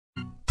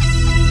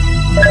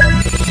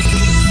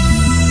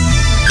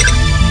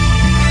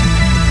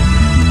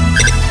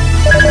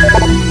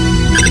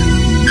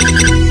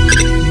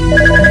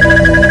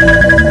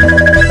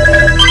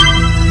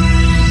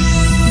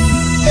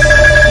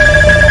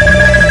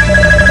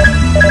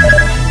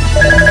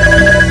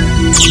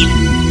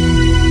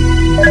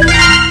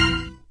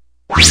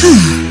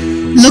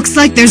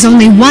like there's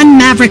only one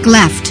Maverick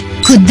left.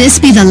 Could this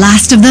be the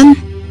last of them?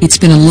 It's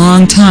been a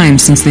long time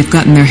since they've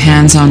gotten their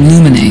hands on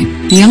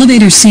Lumine. The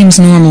elevator seems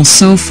normal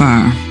so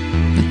far,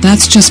 but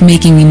that's just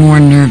making me more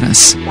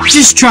nervous.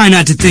 Just try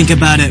not to think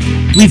about it.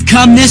 We've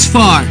come this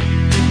far.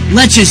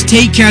 Let's just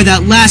take care of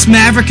that last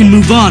Maverick and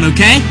move on,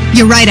 okay?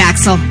 You're right,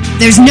 Axel.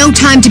 There's no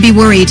time to be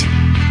worried.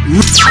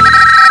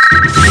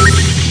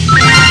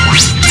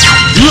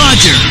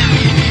 Roger!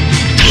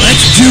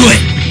 Let's do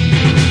it!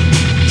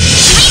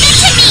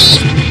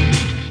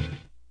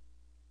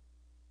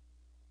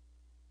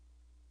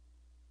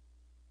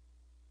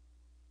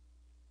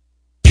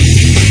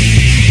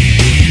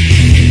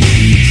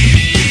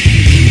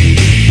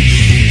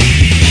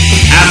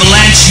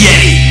 Avalanche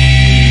Yeti!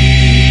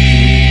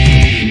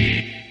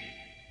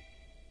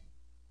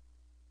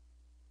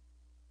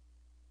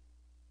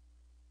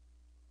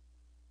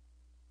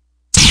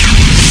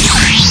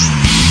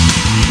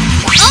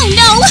 Oh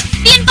no!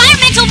 The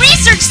Environmental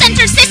Research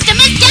Center system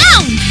is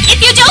down!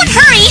 If you don't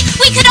hurry,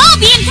 we could all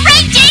be in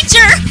great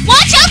danger!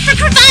 Watch out for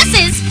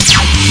crevasses!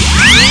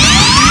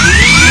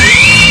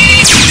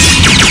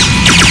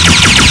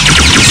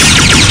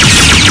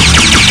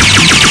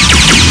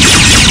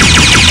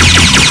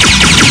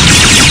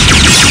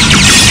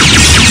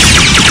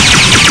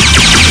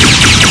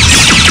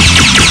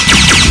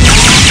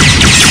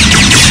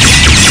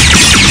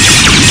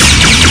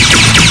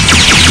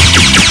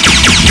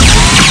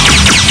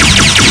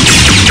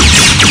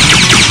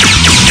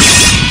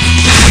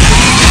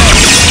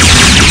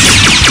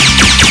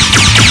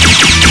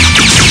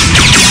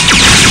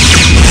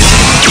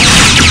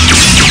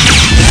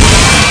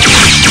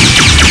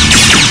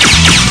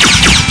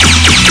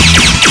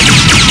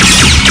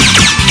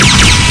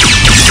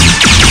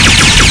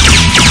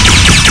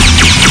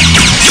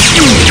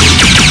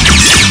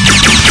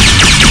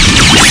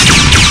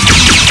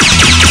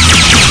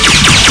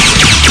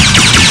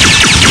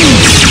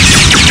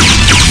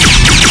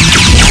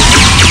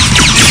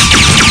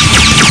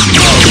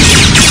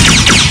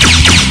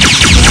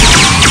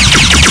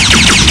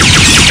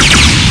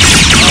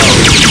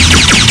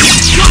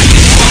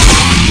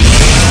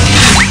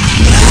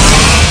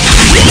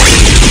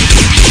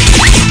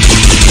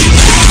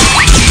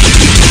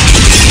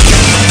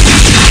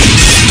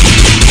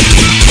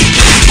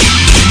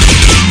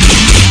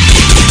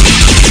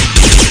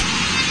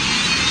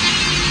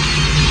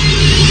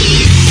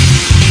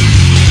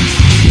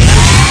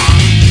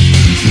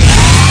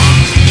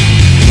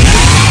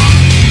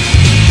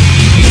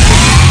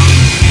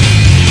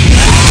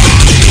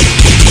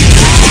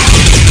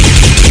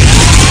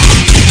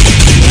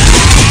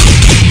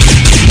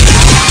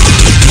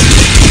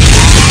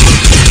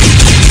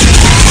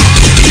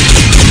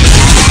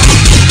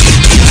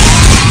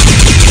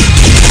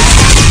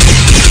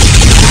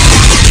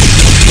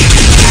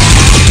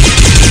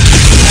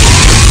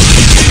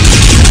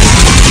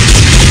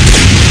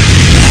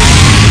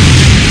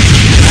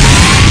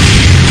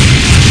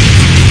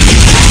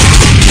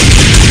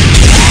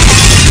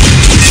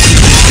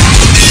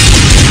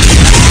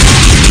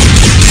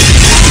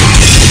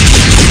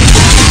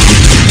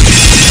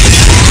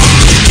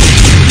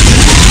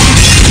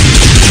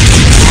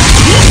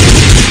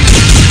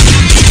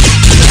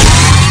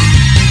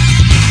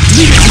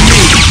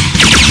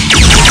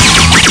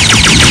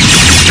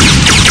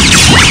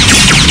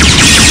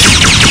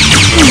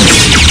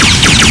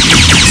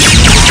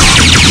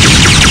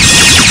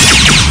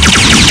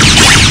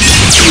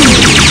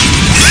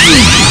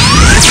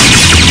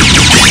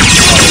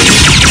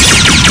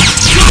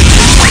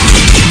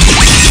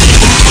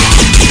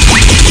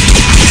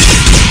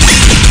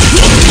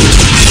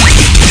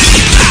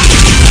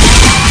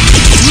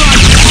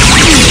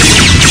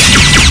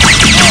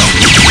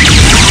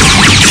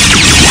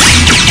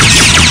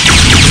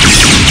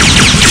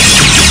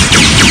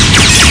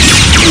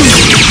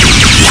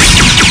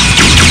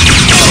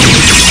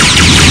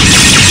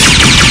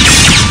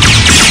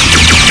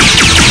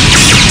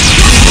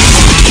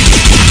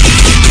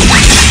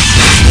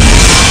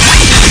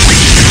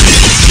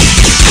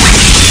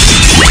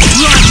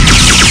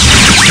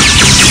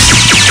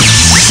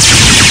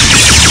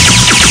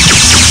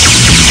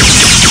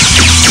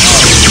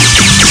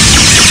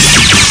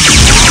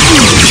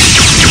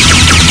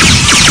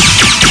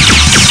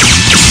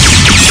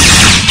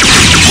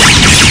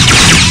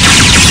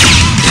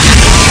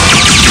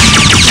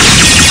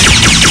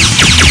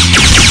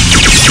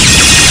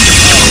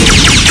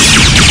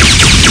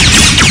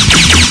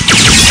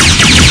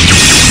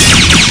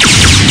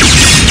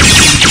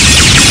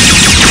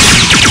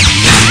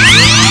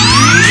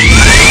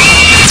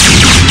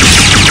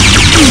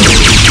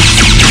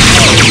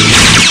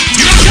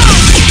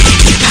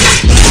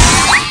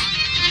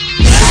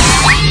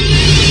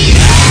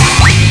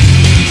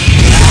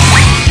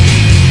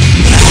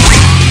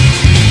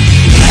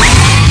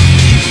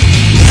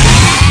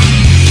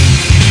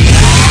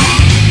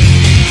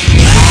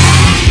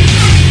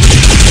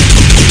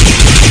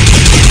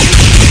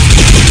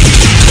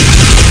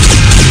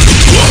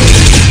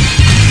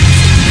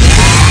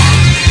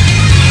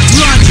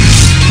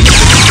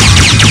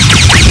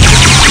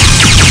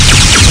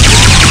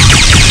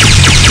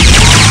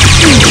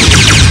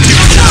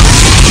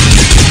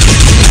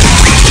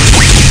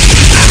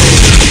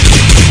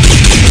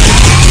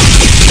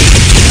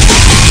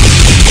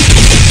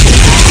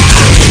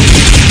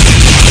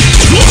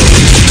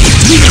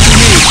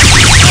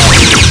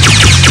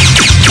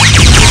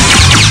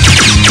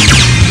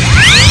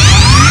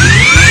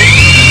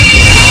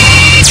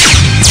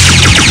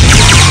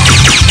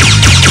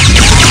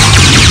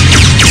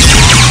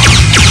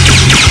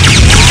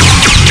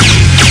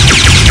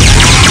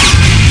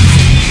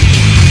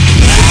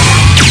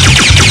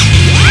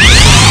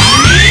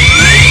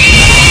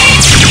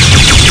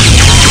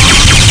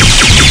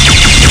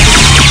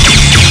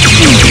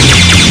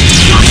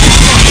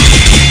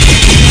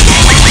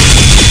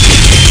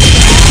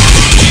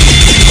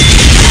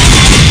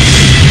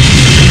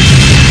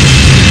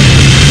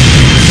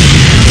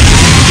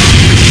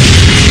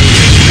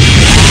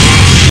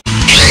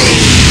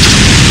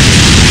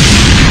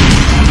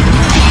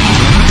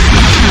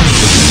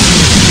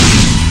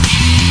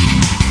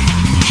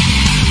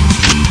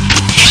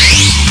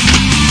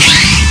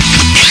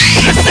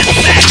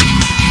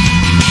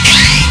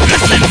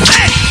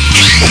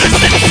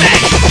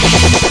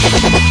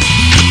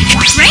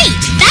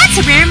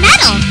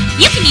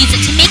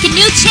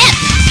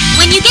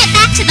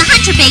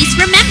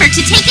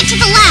 take it to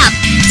the lab.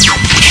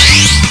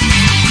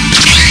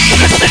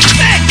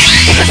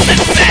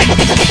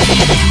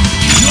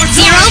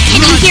 Zero,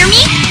 can you hear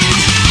me?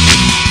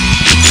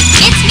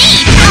 It's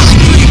me,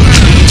 Avalanche.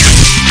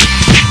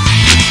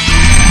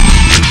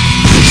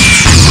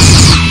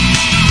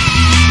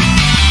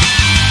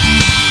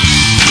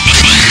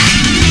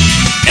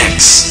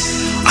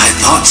 I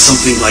thought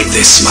something like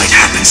this might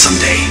happen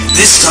someday.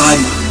 This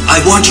time, I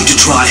want you to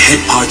try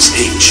Head Parts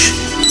H.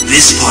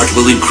 This part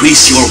will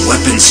increase your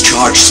weapon's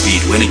charge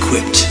speed when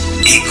equipped.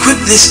 Equip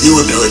this new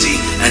ability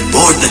and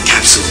board the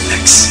capsule,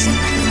 X.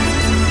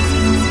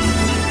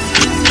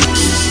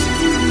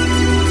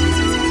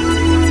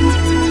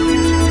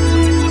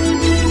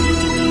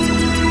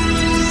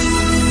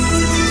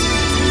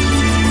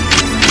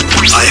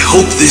 I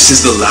hope this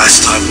is the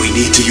last time we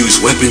need to use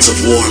weapons of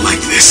war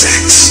like this,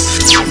 X.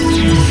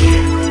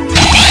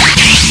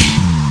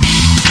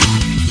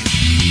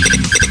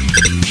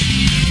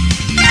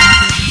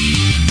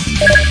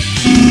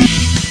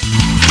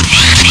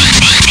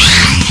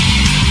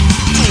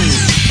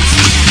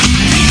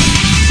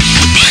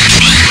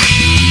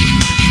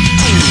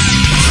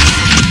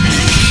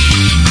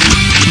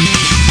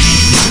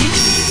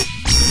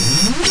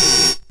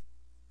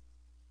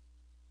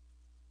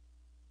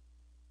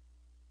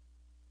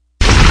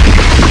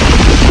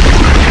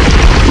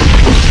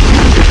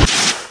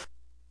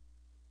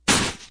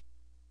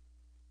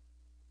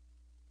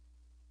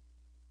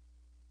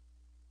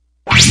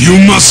 You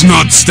must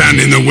not stand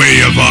in the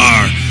way of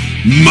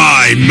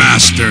my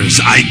master's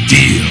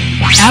ideal.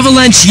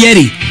 Avalanche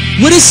Yeti,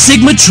 what is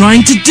Sigma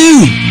trying to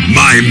do?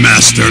 My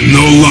master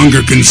no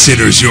longer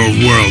considers your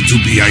world to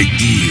be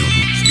ideal.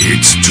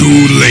 It's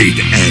too late,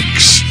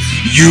 X.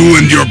 You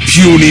and your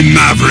puny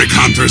maverick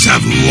hunters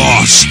have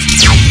lost.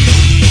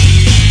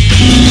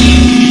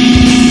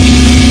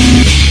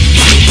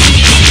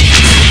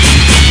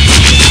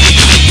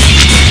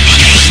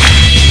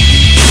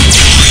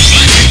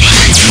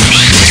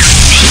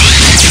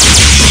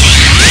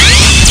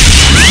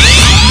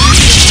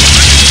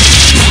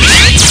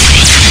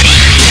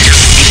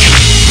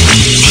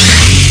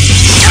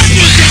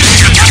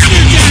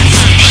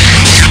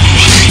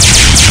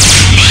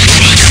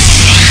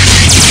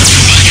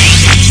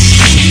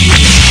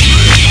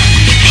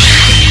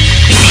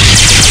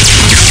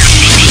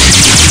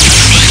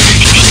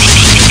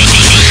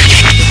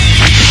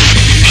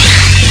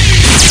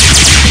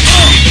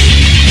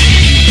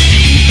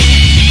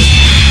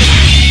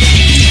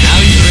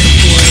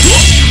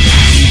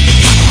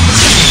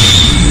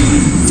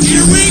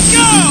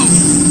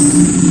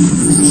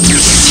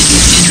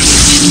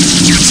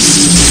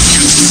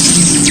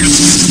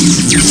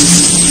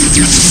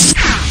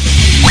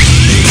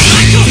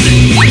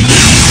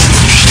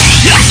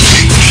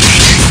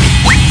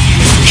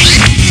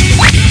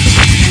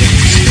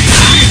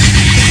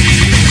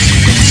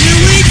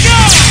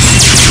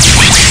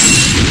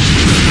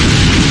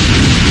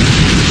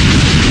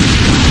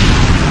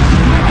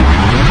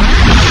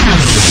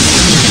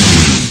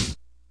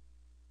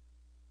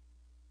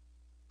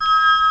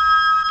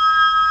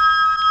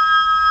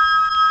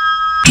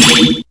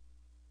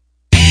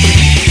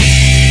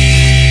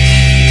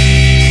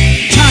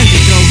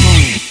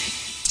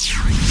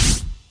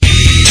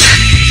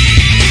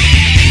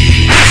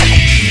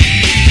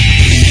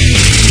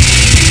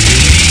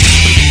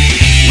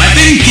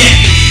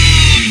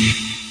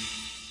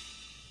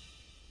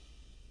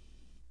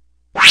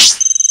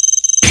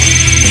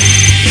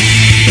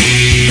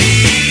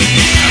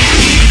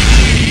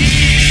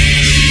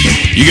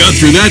 You got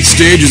through that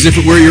stage as if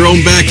it were your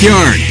own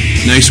backyard.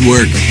 Nice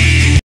work.